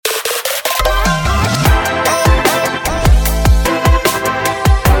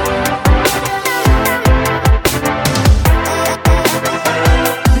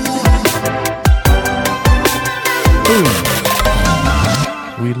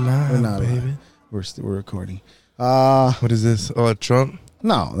live, We're not baby. Live. We're recording. What is this? Oh, Trump?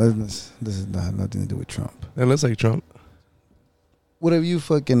 No, this is not nothing to do with Trump. It looks like Trump. What have you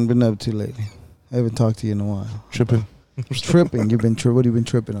fucking been up to lately? I haven't talked to you in a while. Tripping. Tripping. What have you been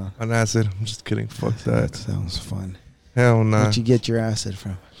tripping on? On acid. I'm just kidding. Fuck That that. sounds fun. Hell nah. Where'd you get your acid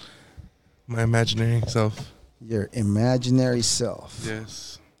from? My imaginary self. Your imaginary self.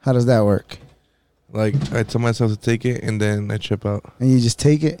 Yes. How does that work? Like, I tell myself to take it, and then I trip out. And you just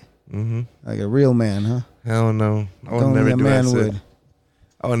take it? Mm-hmm. Like a real man, huh? Hell no. I would Only never a do man that shit. would.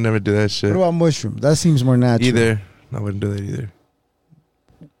 I would never do that shit. What about mushrooms? That seems more natural. Either. I wouldn't do that either.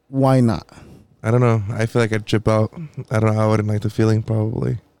 Why not? I don't know. I feel like I'd trip out. I don't know. I wouldn't like the feeling,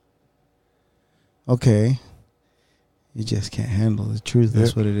 probably. Okay. You just can't handle the truth.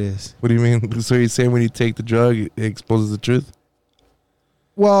 That's what it is. What do you mean? So you're saying when you take the drug, it exposes the truth?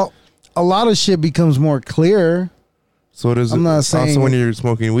 Well, a lot of shit becomes more clear. So does I'm it not saying also when you're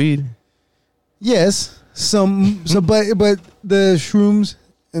smoking weed? Yes, but the shrooms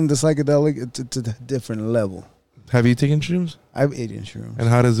and the psychedelic, it's a different level. Have you taken shrooms? I've eaten shrooms. And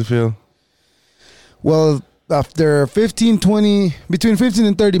how does it feel? Well, after between 15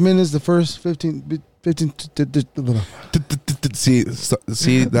 and 30 minutes, the first 15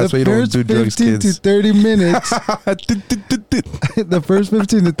 See, that's why you don't do drugs, 15 kids. to 30 minutes. The first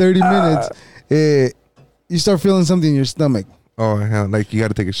 15 to 30 minutes, you start feeling something in your stomach. Oh, hell. Like, you got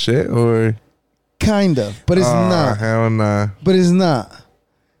to take a shit, or? Kind of, but it's not. Hell nah. But it's not.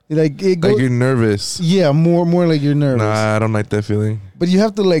 Like, it goes, Like, you're nervous. Yeah, more like you're nervous. Nah, I don't like that feeling. But you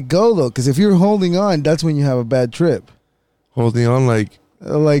have to let go, though, because if you're holding on, that's when you have a bad trip. Holding on, like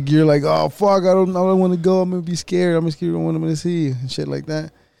you're like, oh fuck, I don't want to go. I'm gonna be scared. I'm scared of what I'm gonna see and shit like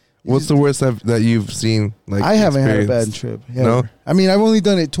that. what's the worst that you've seen? Like, I haven't had a bad experienced? trip. Ever. No? I mean, I've only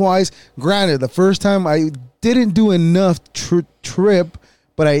done it twice. Granted, the first time I didn't do enough trip,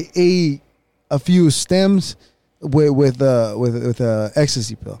 but I ate a few stems with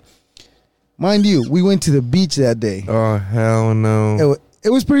ecstasy pill. Mind you, we went to the beach that day. Oh, hell no. It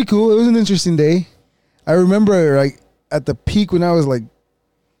was pretty cool. It was an interesting day. I remember like at the peak when I was like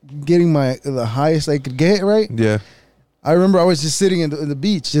getting the highest I could get, right? Yeah. I remember I was just sitting in the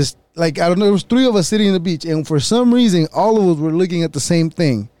beach, just like, I don't know, there was 3 of us sitting in the beach, and for some reason, all of us were looking at the same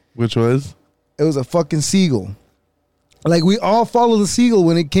thing. Which was? It was a fucking seagull. Like, we all followed the seagull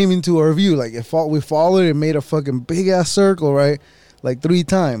when it came into our view. Like, we followed it and made a fucking big-ass circle, right? Like, 3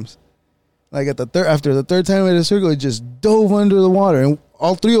 times. Like, after the third time we made a circle, it just dove under the water, and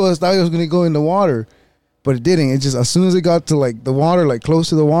all 3 of us thought it was going to go in the water. But it didn't. It just, as soon as it got to like the water, like close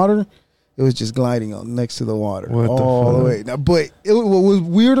to the water, it was just gliding on next to the water all the way. Now, but what was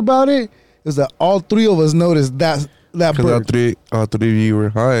weird about it is that all 3 of us noticed that bird. Because all three of you were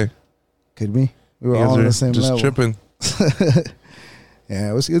high. Could be. We were You guys all on are the same just level. tripping. Yeah,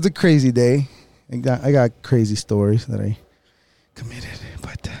 it was a crazy day. I got crazy stories that I committed,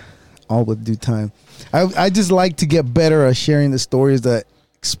 but all with due time. I just like to get better at sharing the stories, that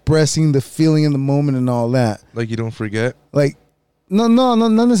expressing the feeling in the moment and all that. Like, you don't forget? Like, no, not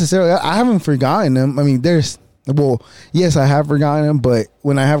necessarily. I haven't forgotten them. I mean, yes, I have forgotten them, but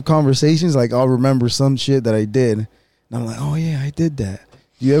when I have conversations, like, I'll remember some shit that I did, and I'm like, oh yeah, I did that.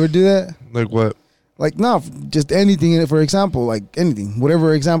 Do you ever do that? Like what? Like, no, just anything. For example, like anything,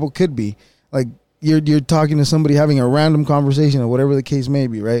 whatever example could be. Like, you're talking to somebody, having a random conversation or whatever the case may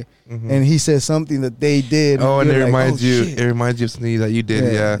be, right? Mm-hmm. And he says something that they did. Oh, and it like, reminds you. shit. It reminds you of something that you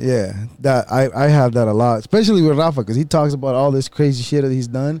did. Yeah. That I have that a lot, especially with Rafa, because he talks about all this crazy shit that he's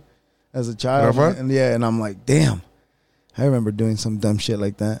done as a child. Rafa? And I'm like, damn, I remember doing some dumb shit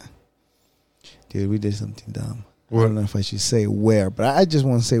like that. Dude, we did something dumb. What? I don't know if I should say where, but I just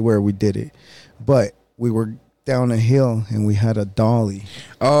want to say where we did it. But we were down a hill and we had a dolly.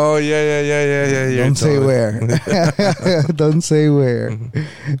 Oh, yeah. Don't say where. Don't say where.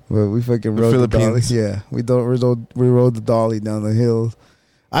 But we fucking rode the dolly. Yeah, we rode the dolly down the hill.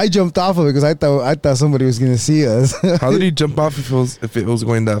 I jumped off of it because I thought somebody was gonna see us. How did you jump off if it was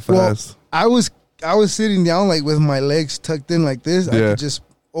going that fast? Well, I was sitting down like with my legs tucked in like this. Yeah. I could just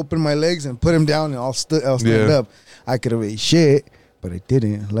open my legs and put them down and I'll stand up. I could have ate shit, but I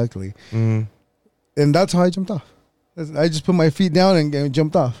didn't, luckily. Mm. And that's how I jumped off. I just put my feet down and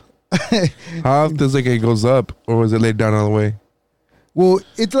jumped off. How does it goes up, or was it laid down all the way? Well,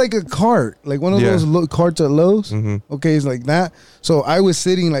 it's like a cart, like one of those carts at Lowe's. Mm-hmm. Okay, it's like that. So I was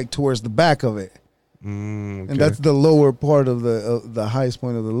sitting like towards the back of it, okay. And that's the lower part of the highest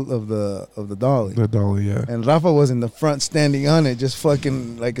point of the dolly. The dolly, yeah. And Rafa was in the front, standing on it, just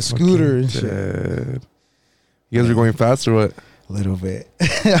fucking like a scooter and shit. Dead. You guys were going fast or what? A little bit.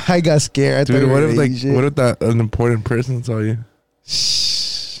 I got scared. Dude, what if that an important person saw you?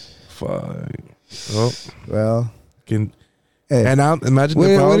 Shh. fuck. Oh, Well, can hey, and now imagine what,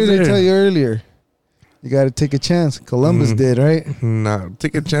 if I what was did I there. tell you earlier? You got to take a chance. Columbus did, right? Nah,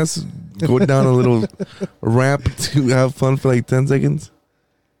 take a chance. Go down a little ramp to have fun for like 10 seconds.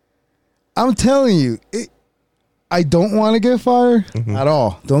 I'm telling you, I don't want to get fired at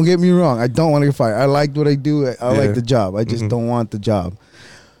all. Don't get me wrong. I don't want to get fired. I like what I do. I like the job. I just don't want the job.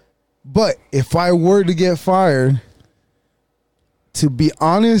 But if I were to get fired, to be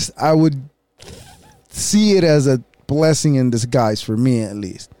honest, I would see it as a blessing in disguise for me, at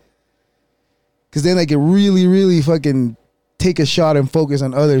least. Because then I can really, really fucking take a shot and focus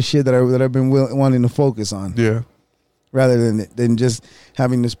on other shit that I've been wanting to focus on. Yeah. Rather than just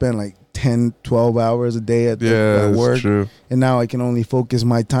having to spend like 10, 12 hours a day at work. True. And now I can only focus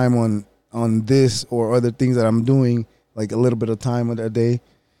my time on this or other things that I'm doing, like a little bit of time a day.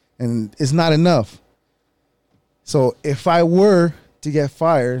 And it's not enough. So if I were to get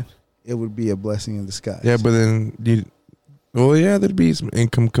fired, it would be a blessing in disguise. Yeah, but then there'd be some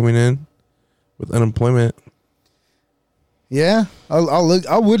income coming in with unemployment. Yeah,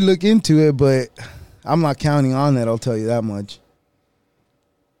 I would look into it, but I'm not counting on that. I'll tell you that much.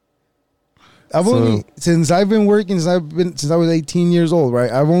 Since I've been working since I was 18 years old,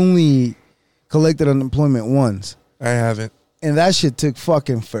 right? I've only collected unemployment once. I haven't. And that shit took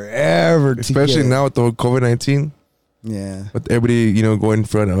fucking forever to Especially get. now with the whole COVID-19. Yeah. With everybody, going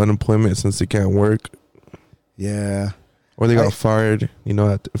for unemployment since they can't work. Yeah. Or they got fired,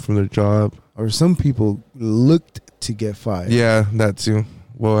 from their job. Or some people looked to get fired. Yeah, that too.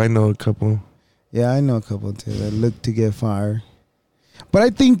 Well, I know a couple. Yeah, I know a couple too that looked to get fired. But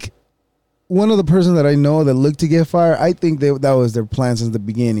I think one of the persons that I know that looked to get fired, I think that was their plan since the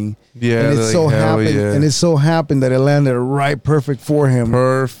beginning. Yeah, and it so happened that it landed right perfect for him.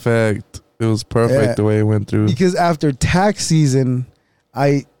 Perfect. It was perfect the way it went through. Because after tax season,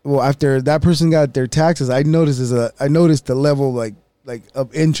 after that person got their taxes, I noticed the level like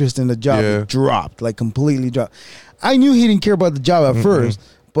of interest in the job dropped, like completely dropped. I knew he didn't care about the job at first,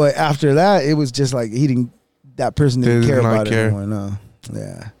 but after that, it was just like that person didn't care about it anymore. No.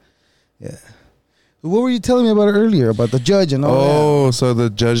 Yeah. Yeah. What were you telling me about it earlier about the judge and all that? Oh, so the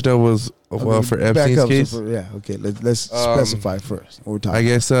judge that was for Epstein's case? Okay. Let's specify first what we're talking I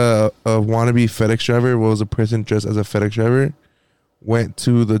guess a wannabe FedEx driver was a person dressed as a FedEx driver, went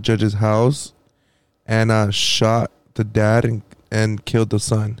to the judge's house and shot the dad and killed the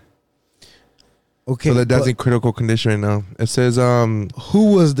son. Okay. So the dad's in critical condition right now. It says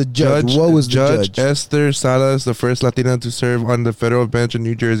who was the judge? What was the judge? Esther Salas, the first Latina to serve on the federal bench in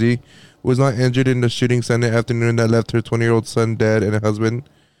New Jersey, was not injured in the shooting Sunday afternoon that left her 20-year-old son dead and her husband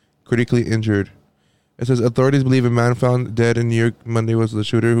critically injured. It says authorities believe a man found dead in New York Monday was the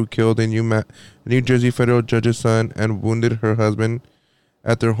shooter who killed a New Jersey federal judge's son and wounded her husband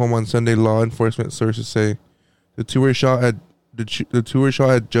at their home on Sunday, law enforcement sources say. The two were shot at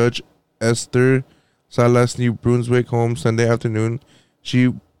Judge Esther Salas' New Brunswick home Sunday afternoon.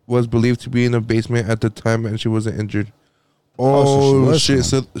 She was believed to be in the basement at the time and she wasn't injured. Oh, shit.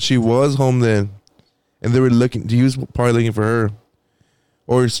 So she was home then. And they were looking. He was probably looking for her.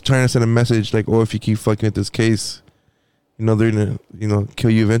 Or he's trying to send a message like, if you keep fucking with this case, they're going to,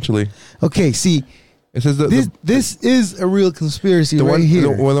 kill you eventually. Okay, see. It says this is a real conspiracy here.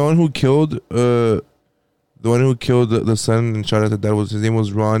 The one who killed the son and shot at the dad his name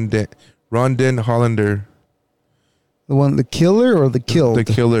was Rondon Hollander. The killer or the killed? The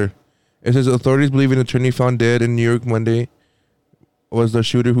killer. It says authorities believe an attorney found dead in New York Monday was the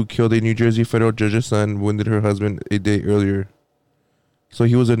shooter who killed a New Jersey federal judge's son, wounded her husband a day earlier. So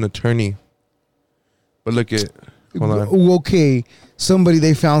he was an attorney. But look at... Hold on. Okay,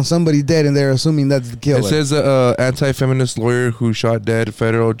 they found somebody dead and they're assuming that's the killer. It says anti-feminist lawyer who shot dead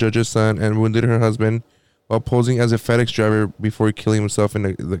federal judge's son and wounded her husband while posing as a FedEx driver before killing himself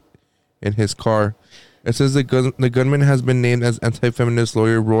in his car. It says the gunman has been named as anti-feminist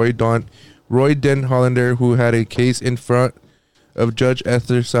lawyer Roy Den Hollander, who had a case in front of Judge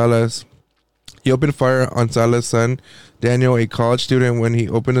Esther Salas. He opened fire on Salas' son, Daniel, a college student, when he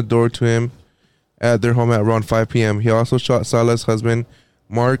opened the door to him at their home at around 5 p.m. He also shot Salas' husband,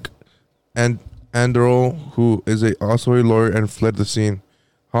 Mark Anderl, who is also a lawyer, and fled the scene.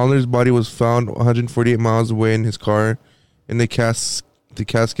 Hollander's body was found 148 miles away in his car in the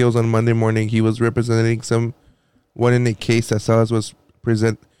Catskills on Monday morning. He was representing someone in a case that Salas was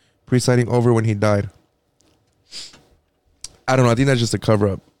presiding over when he died. I don't know. I think that's just a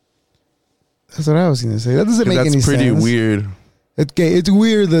cover-up. That's what I was going to say. That doesn't make any sense. That's pretty weird. Okay, it's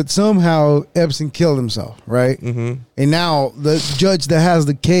weird that somehow Epstein killed himself, right? Mm-hmm. And now the judge that has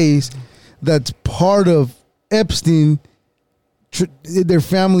the case that's part of Epstein their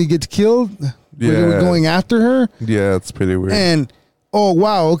family gets killed. Yeah. They were going after her. Yeah, it's pretty weird. And oh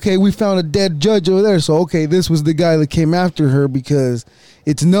wow, okay, we found a dead judge over there. So okay, this was the guy that came after her because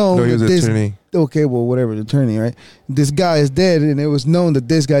it's known No, he was that an this attorney. okay, well whatever, the attorney, right? This guy is dead, and it was known that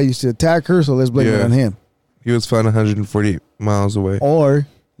this guy used to attack her. So let's blame it Yeah. on him. He was found 140 miles away. Or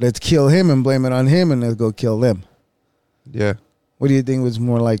let's kill him and blame it on him, and let's go kill them. Yeah. What do you think was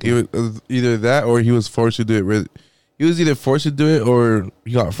more likely? He was either that or he was forced to do it. He was either forced to do it or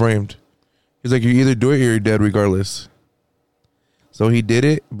he got framed. He's like, you either do it or you're dead regardless. So he did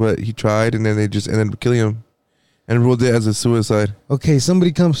it, but he tried, and then they just ended up killing him and ruled it as a suicide. Okay,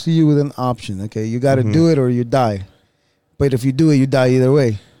 somebody comes to you with an option. Okay, you got to Mhm. do it or you die. But if you do it, you die either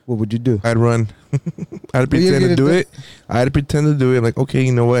way. What would you do? I'd run. I'd But you're pretend to gonna do do- it. I'd pretend to do it. Like, okay,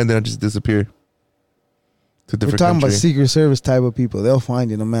 you know what? And then I'd just disappear to a We're different talking country. about Secret Service type of people. They'll find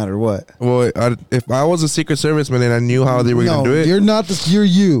you no matter what. Well, if I was a Secret Serviceman and I knew how they were no, going to do it. you're not. You're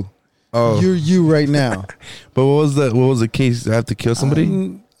you. Oh, You're you right now. but what was the case? I have to kill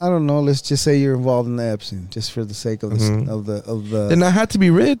somebody? I don't know. Let's just say you're involved in the Epstein, just for the sake of the Mhm. of the. Then I had to be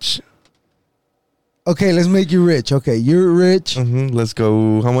rich. Okay, let's make you rich. Okay, you're rich. Let's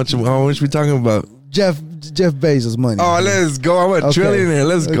go. How much we talking about? Jeff Bezos money. Oh, let's go. I'm a Okay. trillionaire.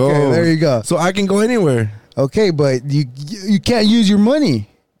 Let's Okay, go. there you go. So I can go anywhere. Okay, but you can't use your money.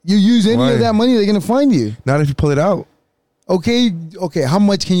 You use any Why? of that money, they're gonna find you. Not if you pull it out. Okay. How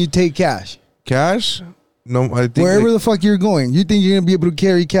much can you take cash? Cash? No, I think Wherever like the fuck you're going, you think you're gonna be able to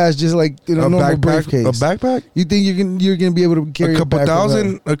carry cash just like in a normal briefcase? A backpack? You think you're gonna be able to carry A couple back with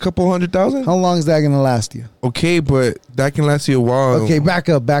thousand? A couple $100,000? How long is that gonna last you? Okay, but that can last you a while. Okay, back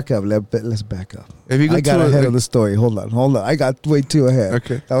up. Let's back up. If you go I got to ahead of the story. Hold on. I got way too ahead.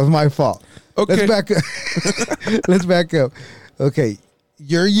 Okay. That was my fault. Okay. Let's back up. Let's back up. Okay,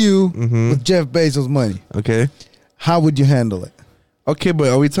 you're you Mhm. with Jeff Bezos' money. Okay. How would you handle it? Okay, but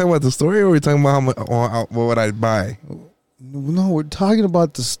are we talking about the story or are we talking about how much, what would I buy? No, we're talking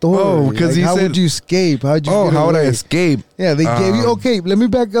about the story. Oh, 'cause he how said- would you escape? How'd you? Oh, get how would I away? escape? Yeah, they gave you. Um, Okay, let me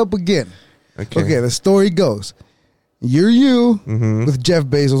back up again. Okay. Okay, the story goes: you're you Mhm. with Jeff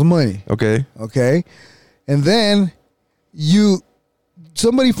Bezos' money. Okay. Okay, and then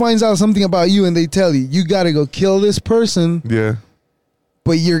somebody finds out something about you, and they tell you got to go kill this person, Yeah.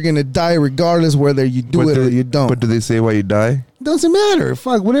 but you're gonna die regardless whether you do it or you don't. But do they say why you die? Doesn't matter.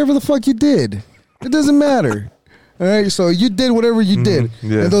 Fuck, whatever the fuck you did, it doesn't matter. All right, so you did whatever you did,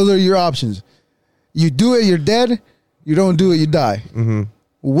 yeah. and those are your options. You do it, you're dead. You don't do it, you die. Mm-hmm.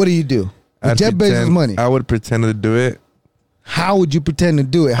 What do you do? With Jeff Bezos' money. I would pretend to do it. How would you pretend to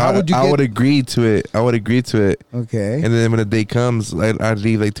do it? How would you? I would agree to it. Okay, And then when the day comes, I'd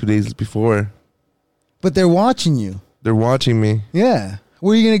leave like 2 days before. but they're watching you. They're watching me. Yeah,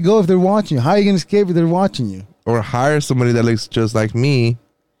 where are you gonna go if they're watching you? How are you gonna escape if they're watching you? Or hire somebody that looks just like me.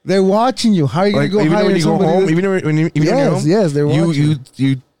 They're watching you. How are you Like gonna go even hire when you go somebody? home, that- even when you're home, yes, they're watching.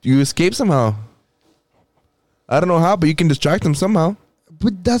 you escape somehow. I don't know how, but you can distract them somehow.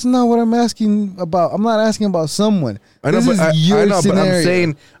 But that's not what I'm asking about. I'm not asking about someone. I know, This but is your I know, but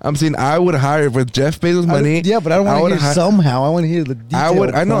scenario. I'm saying I would hire with Jeff Bezos' money. Yeah, but I don't want to would hear hi- somehow. I want to hear the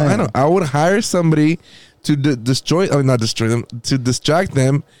detail. I know. I would hire somebody to destroy. I mean, not destroy them, to distract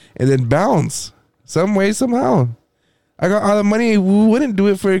them, and then bounce some way, somehow. I got all the money. We wouldn't do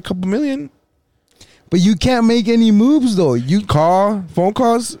it for a couple million. But you can't make any moves though. You Phone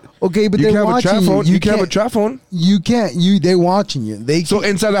calls. okay? But You they're can have a watching trap phone. you. You can have a trap phone. You can't. They're watching you. They So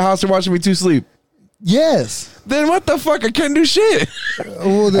inside the house, they're watching me to sleep. yes. Then what the fuck? I can't do shit.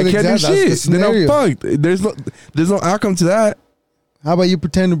 Well, I can't do that's the shit. Then I'm scenario. fucked. There's no outcome to that. How about you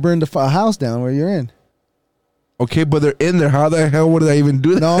pretend to burn the house down where you're in? Okay, but they're in there. How the hell would I even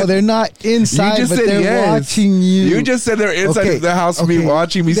do that? No, they're not inside, You just but said they're yes. watching you. You just said they're inside Okay, the house with me, okay.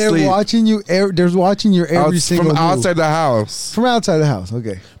 watching me they're sleep. watching you. They're watching your every single from move. outside the house, From outside the house.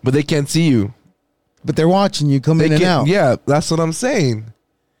 Okay, but they can't see you. but they're watching you come They in and can't. out. Yeah, that's what I'm saying.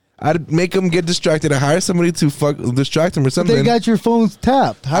 I'd make them get distracted. I hire somebody to distract them or But something. they got your phones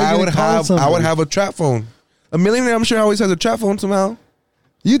tapped. How are you gonna call I somebody? would have a trap phone. A millionaire, I'm sure, always has a trap phone somehow.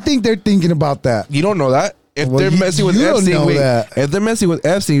 You think they're thinking about that? You don't know that. If Well, they're messing with you don't Epstein, know that. if they're messing with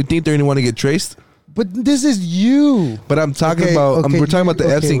Epstein, you think they're gonna want to get traced? But this is you. But I'm talking Okay, about. okay, we're talking about the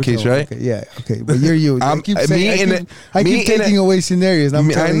okay, Epstein we're case, talking- right? Okay, yeah, okay. But you're you. I keep saying, I keep taking away scenarios. And I'm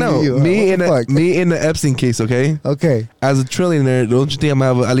I telling know. you. Me What the fuck? in the Epstein case, okay? Okay. As a trillionaire, don't you think I'm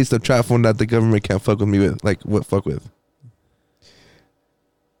gonna have at least a trap phone that the government can't fuck with me with? Like, what fuck with?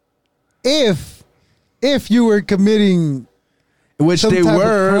 If you were committing Which some they type of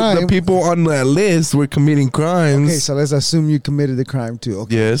were. The crime. people on that list were committing crimes. Okay, so let's assume you committed the crime too.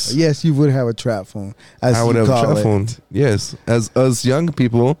 Okay. Yes. Yes, you would have a trap phone. As I would you have a call trap it. phone. Yes. As us young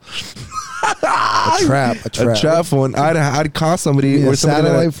people. A trap. A trap phone. I'd call somebody or or somebody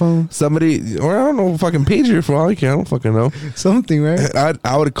satellite phone. somebody or I don't know, fucking pager for all I can. I don't fucking know. Something, right?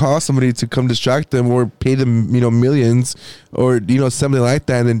 I would call somebody to come distract them or pay them, millions or something like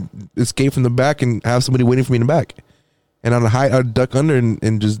that, and then escape from the back and have somebody waiting for me in the back. And I'd duck under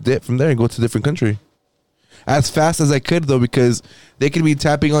and just dip from there and go to a different country. As fast as I could though, because they could be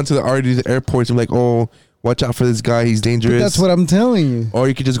tapping onto the airports and be like, oh, watch out for this guy, he's dangerous. But that's what I'm telling you. Or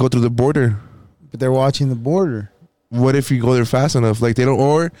you could just go through the border. But they're watching the border. What if you go there fast enough? Like they don't,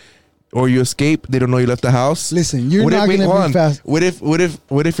 or you escape. They don't know you left the house. Listen, you're not gonna be fast. What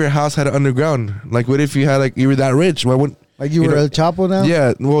if your house had an underground? Like what if you had you were that rich? Why wouldn't Like you were El Chapo now?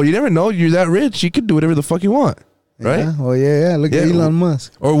 Yeah. Well, you never know. You're that rich. You could do whatever the fuck you want, right? Yeah. Well, yeah. Look at Elon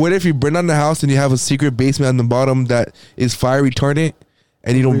Musk. Or what if you burn down the house and you have a secret basement on the bottom that is fire retardant,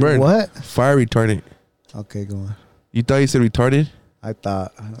 and you don't burn? What? Fire retardant. Okay, go on. You thought you said retarded? I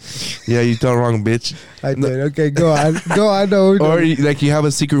thought. Yeah, you thought wrong, bitch. I did. Okay, go on. Go on. No. Or you have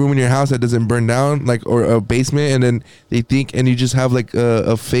a secret room in your house that doesn't burn down, or a basement, and then they think, and you just have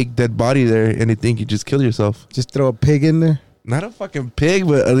a fake dead body there, and they think you just killed yourself. Just throw a pig in there. Not a fucking pig,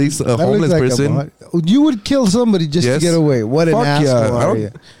 but at least a homeless person. You would kill somebody just to get away. What an asshole are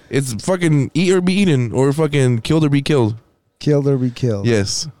you? It's fucking eat or be eaten, or fucking killed or be killed. Killed or be killed.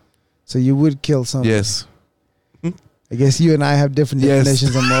 Yes. So you would kill somebody. Yes. I guess you and I have different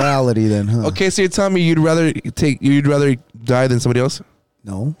definitions of morality then, huh? Okay, so you're telling me you'd rather die than somebody else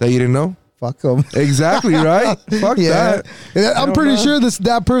No. that you didn't know? Fuck them. Exactly, right? Fuck that. I'm pretty sure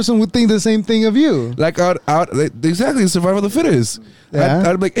that person would think the same thing of you. Exactly, survival of the fittest. Yeah.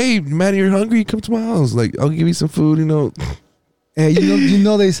 I'd be like, hey, man, you're hungry? Come to my house. Like, I'll give you some food, Hey, you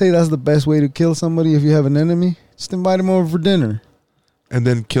know they say that's the best way to kill somebody if you have an enemy? Just invite him over for dinner. And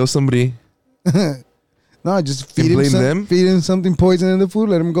then kill somebody. No, just feed him something, poison in the food,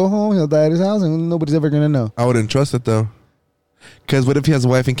 let him go home, he'll die at his house, and nobody's ever going to know. I wouldn't trust it, though. Because what if he has a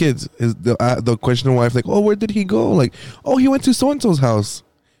wife and kids? They'll question the wife, like, oh, where did he go? Like, oh, he went to so-and-so's house.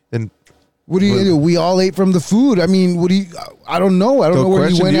 And what do you do? We all ate from the food. I mean, I don't know. I don't know where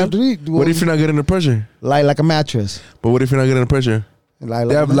he went after to eat. What if you're not getting under pressure? Lie like a mattress. But what if you're not getting under pressure? Lie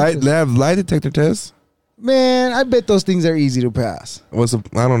like they have lie detector tests. Man, I bet those things are easy to pass. I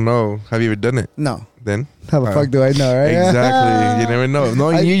don't know. Have you ever done it? No. Then? How the fuck do I know, right? Exactly. You never know.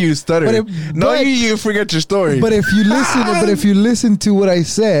 Knowing you stutter. Knowing you forget your story. But if you listen to what I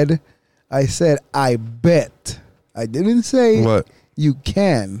said, I bet. I didn't say what? You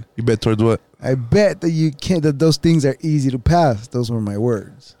can. You bet towards what? I bet that you can. That those things are easy to pass. Those were my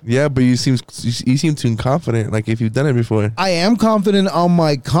words. Yeah, but you seem too confident. Like if you've done it before. I am confident on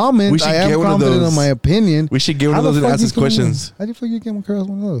my comments. I am confident on my opinion. We should get one of those and ask us questions. How do you think you came across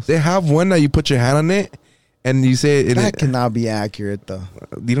one of those? They have one that you put your hand on it and you say it. That cannot be accurate though.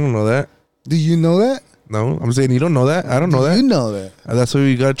 You don't know that. Do you know that? No, I'm saying you don't know that. I don't know that. You know that. That's why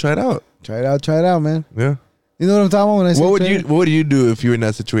you gotta try it out. Try it out, man. Yeah. You know what I'm talking about when I say What would you do if you were in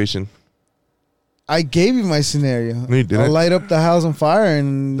that situation? I gave you my scenario. No, you didn't. I'll light up the house on fire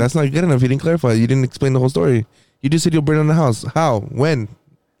and... That's not good enough. You didn't clarify. You didn't explain the whole story. You just said you'll burn down the house. How? When?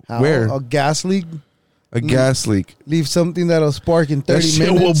 How? Where? A gas leak? Gas leak. Leave something that'll spark in 30 that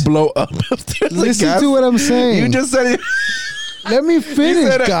minutes. Shit will blow up. Listen to what I'm saying. You just said it. Let me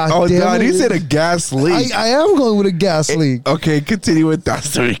finish, God. You said a gas leak. I am going with a gas leak. Okay, continue with that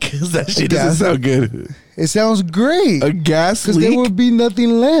story because that shit doesn't sound good. It sounds great. A gas leak? Because there would be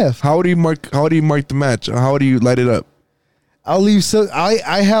nothing left. How do you mark the match? How do you light it up? I'll leave. So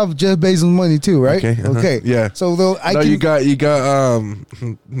I have Jeff Bezos' money too, right? Okay. Okay. Yeah. So though you got you got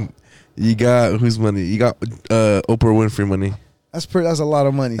whose money? You got Oprah Winfrey money. That's a lot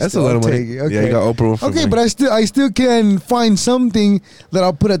of money. That's a lot of money. Okay. Yeah, you got Oprah Winfrey. Okay, money. but I still can find something that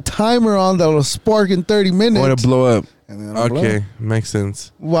I'll put a timer on that'll spark in 30 minutes. Want to blow up? Okay, makes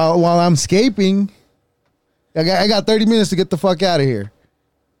sense. While I'm escaping, I got 30 minutes to get the fuck out of here.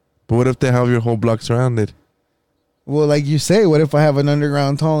 But what if they have your whole block surrounded? Well, like you say, what if I have an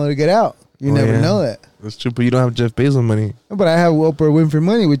underground tunnel to get out? You never know that. That's true, but you don't have Jeff Bezos money. But I have Oprah Winfrey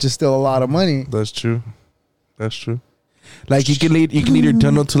money, which is still a lot of money. That's true. Like you can lead your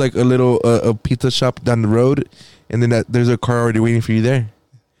tunnel to like a little a pizza shop down the road, and then there's a car already waiting for you there.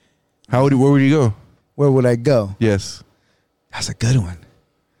 Where would you go? Where would I go? Yes, that's a good one.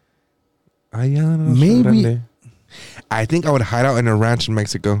 Maybe. I think I would hide out in a ranch in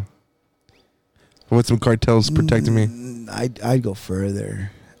Mexico with some cartels protecting me. I'd go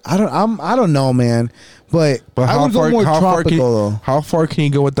further. I don't know, man. But I would go more tropical though. How far can you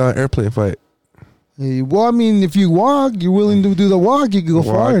go without an airplane flight? Well, I mean, if you walk, you're willing to do the walk. You can go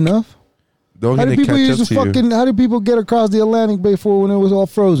far enough. How did people get across the Atlantic before when it was all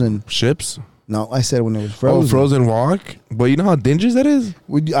frozen? Ships? No, I said when it was frozen. Oh, frozen walk? But you know how dangerous that is?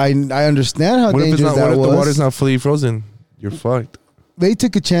 I understand how dangerous that was. What if the water's not fully frozen? You're fucked. They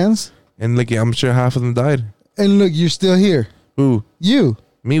took a chance. And look, I'm sure half of them died. And look, you're still here. Who? You.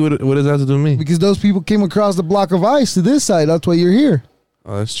 Me? What does that have to do with me? Because those people came across the block of ice to this side. That's why you're here.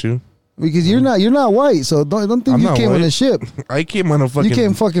 Oh, that's true. Because you're not white, so don't think you came on a ship. I came on a fucking. You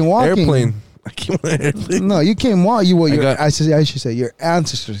came fucking walking. Airplane. I came on an airplane. No, you came walking. I should say your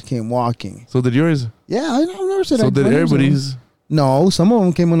ancestors came walking. So did yours? Yeah, I never said. So did everybody's? No, some of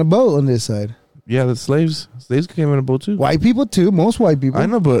them came on a boat on this side. Yeah, the slaves. Slaves came on a boat too. White people too. Most white people. I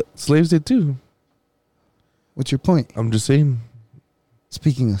know, but slaves did too. What's your point? I'm just saying.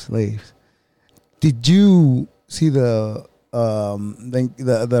 Speaking of slaves, did you see the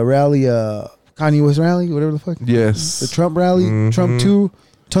rally? Kanye West rally, whatever the fuck. Yes. The Trump rally. Mm-hmm.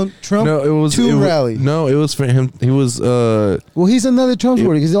 Trump. No, it was rally. No, it was for him. He was. Well, he's another Trump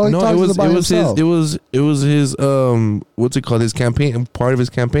supporter because all he talks about himself. It was his. What's it called? His campaign. Part of his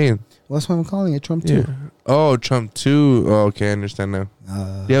campaign. Well, that's why I'm calling it Trump 2. Yeah. Oh, Trump 2. Oh, okay, I understand now.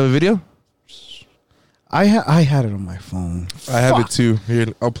 Do you have a video? I had it on my phone. I have it too. Here,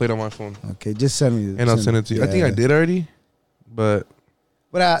 I'll play it on my phone. Okay, just send me. And I'll send it to you. Yeah. I think I did already, but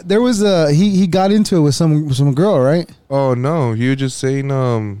there was he got into it with some girl, right? Oh no, you were just saying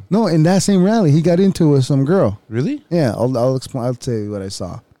No, in that same rally, he got into it with some girl. Really? Yeah, I'll explain. I'll tell you what I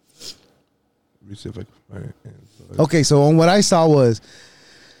saw. Let me see if I can. All right. Okay, so on what I saw was,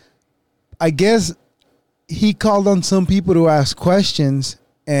 I guess he called on some people to ask questions,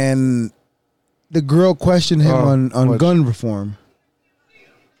 and the girl questioned him on gun reform.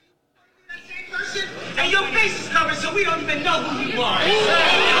 And your face is covered, so we don't even know who you are.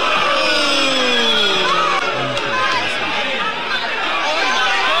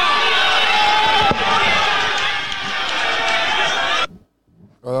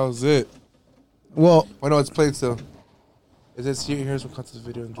 Oh, that was it. Well, no, it's played still. It says here's what cuts this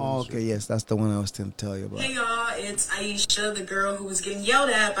video. Oh, okay, yes, that's the one I was going to tell you about. Hey y'all, it's Aisha, the girl who was getting yelled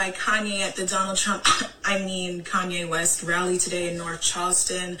at by Kanye at the Kanye West rally today in North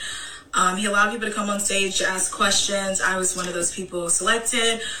Charleston. He allowed people to come on stage to ask questions. I was one of those people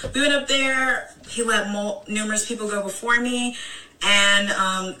selected. We went up there. He let numerous people go before me. And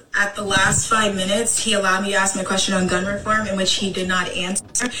at the last 5 minutes, he allowed me to ask my question on gun reform, in which he did not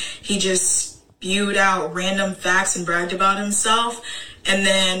answer. He just spewed out random facts and bragged about himself. And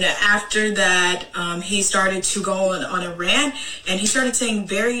then after that, he started to go on a rant, and he started saying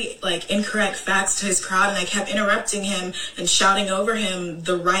very incorrect facts to his crowd, and I kept interrupting him and shouting over him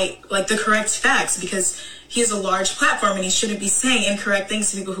the correct facts, because he has a large platform and he shouldn't be saying incorrect things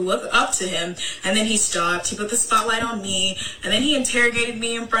to people who look up to him. And then he stopped. He put the spotlight on me, and then he interrogated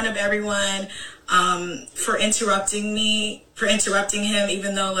me in front of everyone for interrupting him,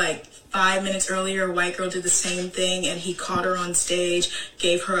 even though 5 minutes earlier, a white girl did the same thing, and he caught her on stage,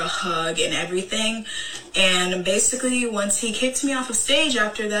 gave her a hug and everything. And basically, once he kicked me off of stage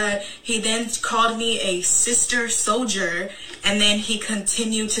after that, he then called me a sister soldier, and then he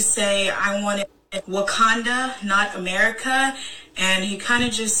continued to say, I wanted Wakanda, not America, and he kind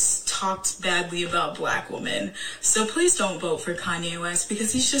of just talked badly about black women. So please don't vote for Kanye West,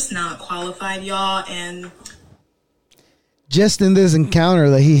 because he's just not qualified, y'all. And just in this encounter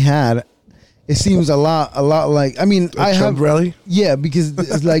that he had, it seems a lot like, I mean, I Trump rally? Yeah, because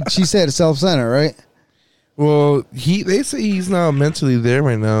it's like she said, self-centered, right? Well, they say he's not mentally there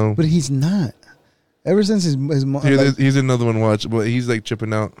right now. But he's not. Ever since his mom. Here, here's another one, watch. But he's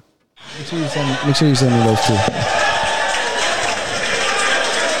chipping out. Make sure you send me those two.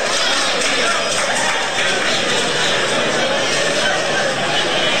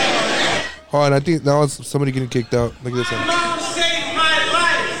 Hold on, I think that was somebody getting kicked out. Look at this one. My mom saved my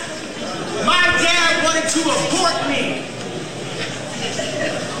life. My dad wanted to abort me.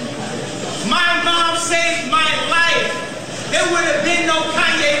 My mom saved my life. There would have been no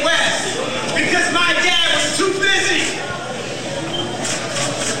Kanye West because my dad was too busy.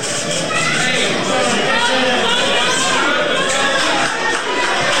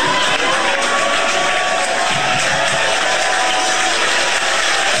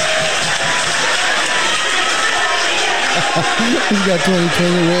 He's got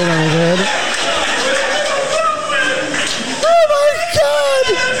 2020 red on his head. Oh my God!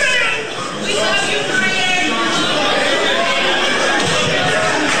 We love you, Brian.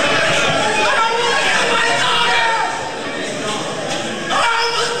 I don't want to get my daughter.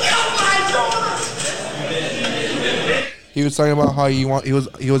 He was talking about how he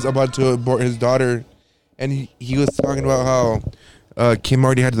was about to abort his daughter, and he was talking about how Kim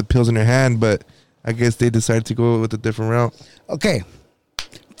already had the pills in her hand, but I guess they decided to go with a different route. Okay.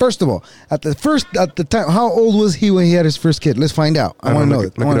 First of all, at the time, how old was he when he had his first kid? Let's find out. I want to know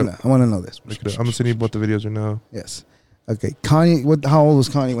this. I want to know this. I'm gonna send you both the videos right now. Yes. Okay. Kanye. How old was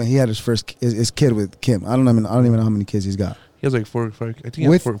Kanye when he had his kid with Kim? I don't even know how many kids he's got. He has like 4 or 5. I think he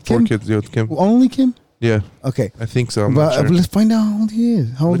has four kids with Kim. Only Kim? Yeah. Okay. I think so. I'm not sure. Let's find out how old he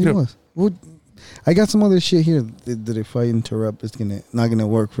is. How old he was. I got some other shit here that if I interrupt, it's not gonna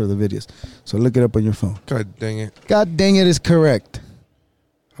work for the videos. So look it up on your phone. God dang it. God dang it is correct.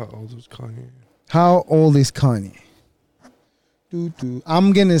 How old was Kanye? How old is Kanye?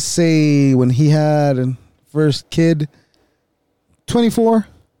 I'm gonna say when he had a first kid, 24,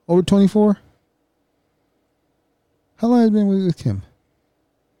 over 24. How long has he been with Kim?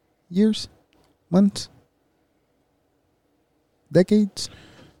 Years? Months? Decades?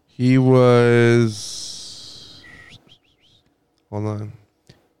 He was. Hold on.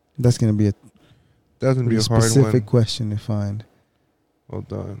 That's gonna be a hard specific one. question to find.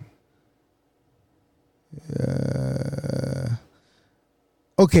 Hold on.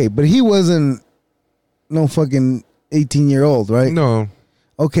 Okay, but he wasn't no fucking 18-year-old, right? No.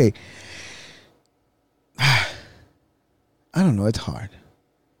 Okay. I don't know. It's hard.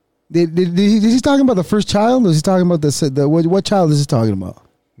 Is he talking about the first child, or is he talking about the what child is he talking about?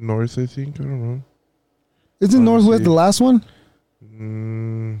 North, I think. I don't know. Isn't Northwest the last one?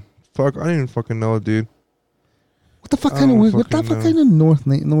 Fuck, I don't even fucking know, dude. What the fuck kind of North?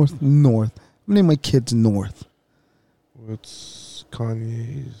 I'm gonna name my kids North. What's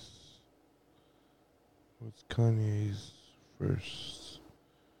Kanye's first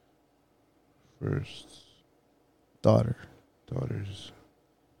daughter's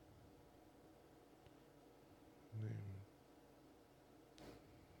name?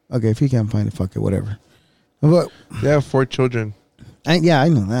 Okay, if you can't find it, fuck it, whatever. But they have 4 children. I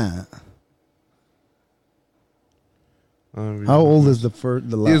know that. How old is the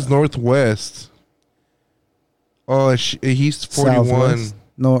last? He is Northwest. Oh, he's 41. Southwest?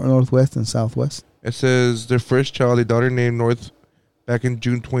 Northwest and Southwest. It says their first child, a daughter named North, back in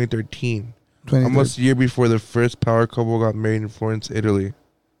June 2013. Almost a year before the first power couple got married in Florence, Italy.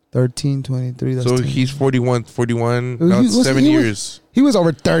 13, 23. That's so 10. He's 41. That's 7 years. He was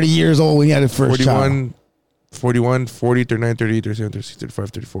over 30 years old when he had his first child. 41, 40, 39, 38, 37, 36, 35,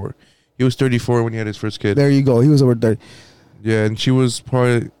 34. He was 34 when he had his first kid. There you go. He was over 30. Yeah, and she was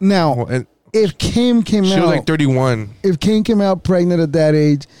probably... Now, if Kim came out... She was like 31. If Kim came out pregnant at that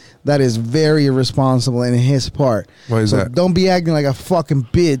age, that is very irresponsible in his part. Why is that? Don't be acting like a fucking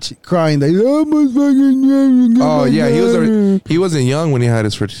bitch, crying that, I'm a fucking young. Oh, yeah, he wasn't young when he had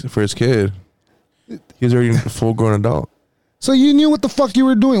his first kid. He was already a full-grown adult. So you knew what the fuck you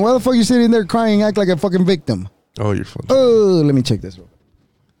were doing. Why the fuck you sitting there crying and act like a fucking victim? Oh, you're fucking... Oh, let me check this real quick.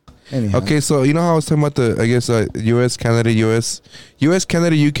 Anyhow. Okay, so you know how I was talking about U.S., Canada, U.S.,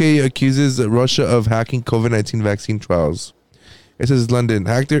 Canada, U.K. accuses Russia of hacking COVID-19 vaccine trials. It says London.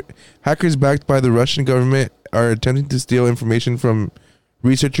 Hackers backed by the Russian government are attempting to steal information from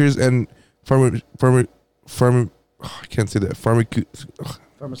researchers and I can't say that.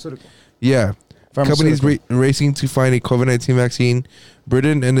 Pharmaceutical. Yeah. Companies racing to find a COVID-19 vaccine.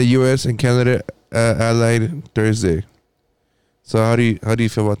 Britain and the U.S. and Canada allied Thursday. So how do you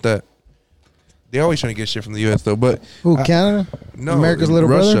feel about that? They always trying to get shit from the U.S. though, but Canada? No, America's little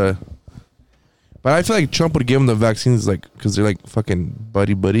Russia. brother? But I feel like Trump would give them the vaccines, like, because they're like fucking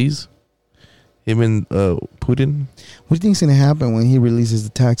buddies. Him and Putin. What do you think's gonna happen when he releases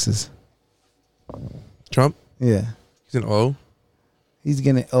the taxes? Trump? Yeah, He's an O. he's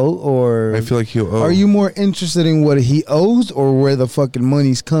gonna owe, or I feel like he'll owe. are you more interested in what he owes or where the fucking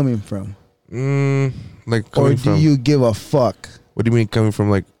money's coming from? Like Or coming do from? you give a fuck? What do you mean coming from?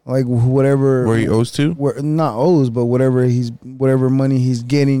 Like Whatever where he owes to? where not owes, but whatever money he's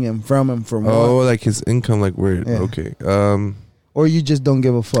getting and from Oh, what? like his income, like where? Yeah. Okay. Or you just don't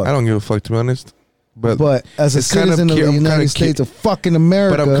give a fuck. I don't give a fuck, to be honest. But as a it's kind of citizen of the I'm United kinda States of fucking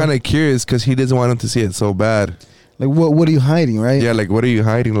America, But I'm kind of curious because he doesn't want him to see it so bad. like what are you hiding, right? Yeah, like what are you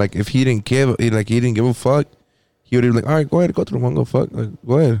hiding? Like if he didn't give a fuck, he would have been like, all right, go ahead, go to the one, go fuck, like,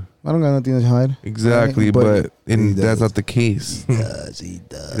 go ahead. I don't got nothing to hide. Exactly, Right? but that's not the case. He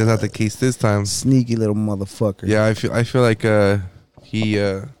does. That's not the case this time. Sneaky little motherfucker. Yeah, I feel like he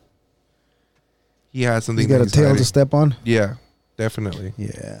has something. He's got a he's tail hiding. to step on. Yeah, definitely.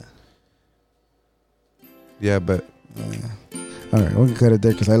 Yeah. Yeah, but All right, we're gonna cut it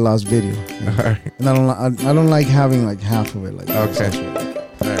there because I lost video, all right, and I don't like having like half of it. Like okay,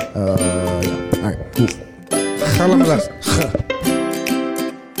 all right. yeah. All right, cool. Jálame las Huh.